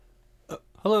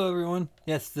Hello, everyone.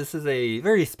 Yes, this is a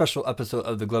very special episode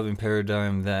of the Gloving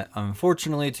Paradigm that,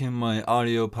 unfortunately, to my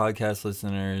audio podcast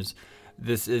listeners,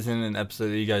 this isn't an episode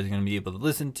that you guys are going to be able to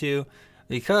listen to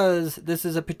because this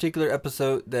is a particular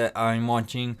episode that I'm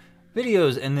watching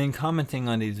videos and then commenting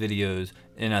on these videos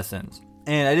in essence.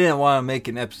 And I didn't want to make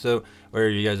an episode where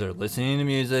you guys are listening to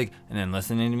music and then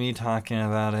listening to me talking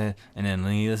about it and then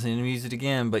listening to music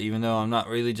again. But even though I'm not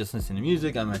really just listening to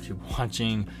music, I'm actually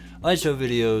watching light show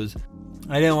videos.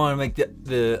 I didn't want to make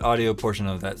the audio portion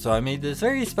of that, so I made this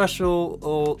very special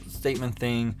little statement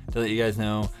thing to let you guys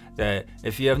know that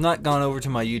if you have not gone over to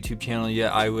my YouTube channel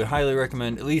yet, I would highly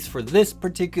recommend, at least for this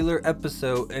particular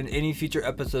episode and any future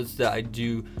episodes that I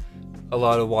do a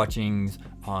lot of watchings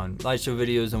on light show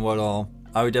videos and what all,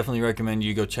 I would definitely recommend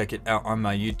you go check it out on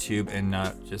my YouTube and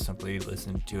not just simply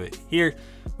listen to it here,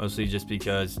 mostly just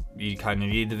because you kind of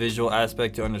need the visual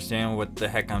aspect to understand what the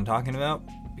heck I'm talking about,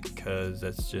 because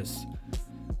that's just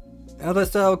how that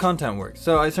style of content works.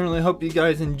 So I certainly hope you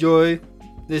guys enjoy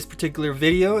this particular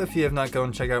video. If you have not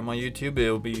gone check out my YouTube,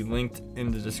 it will be linked in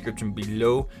the description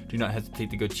below. Do not hesitate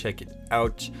to go check it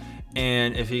out.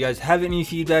 And if you guys have any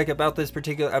feedback about this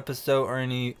particular episode or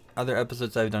any other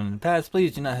episodes I've done in the past,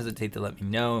 please do not hesitate to let me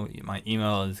know. My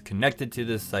email is connected to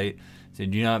this site, so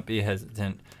do not be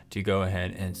hesitant to go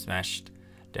ahead and smash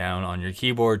down on your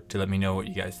keyboard to let me know what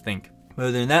you guys think.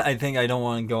 Other than that, I think I don't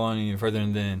want to go on any further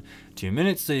than 2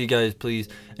 minutes, so you guys please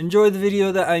enjoy the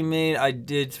video that I made. I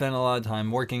did spend a lot of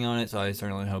time working on it, so I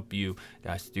certainly hope you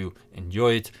guys do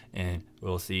enjoy it, and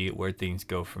we'll see where things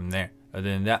go from there. Other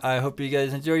than that, I hope you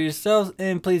guys enjoy yourselves,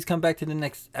 and please come back to the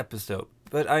next episode.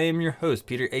 But I am your host,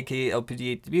 Peter, aka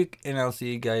LPD8 Dubuque, and I'll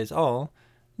see you guys all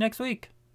next week.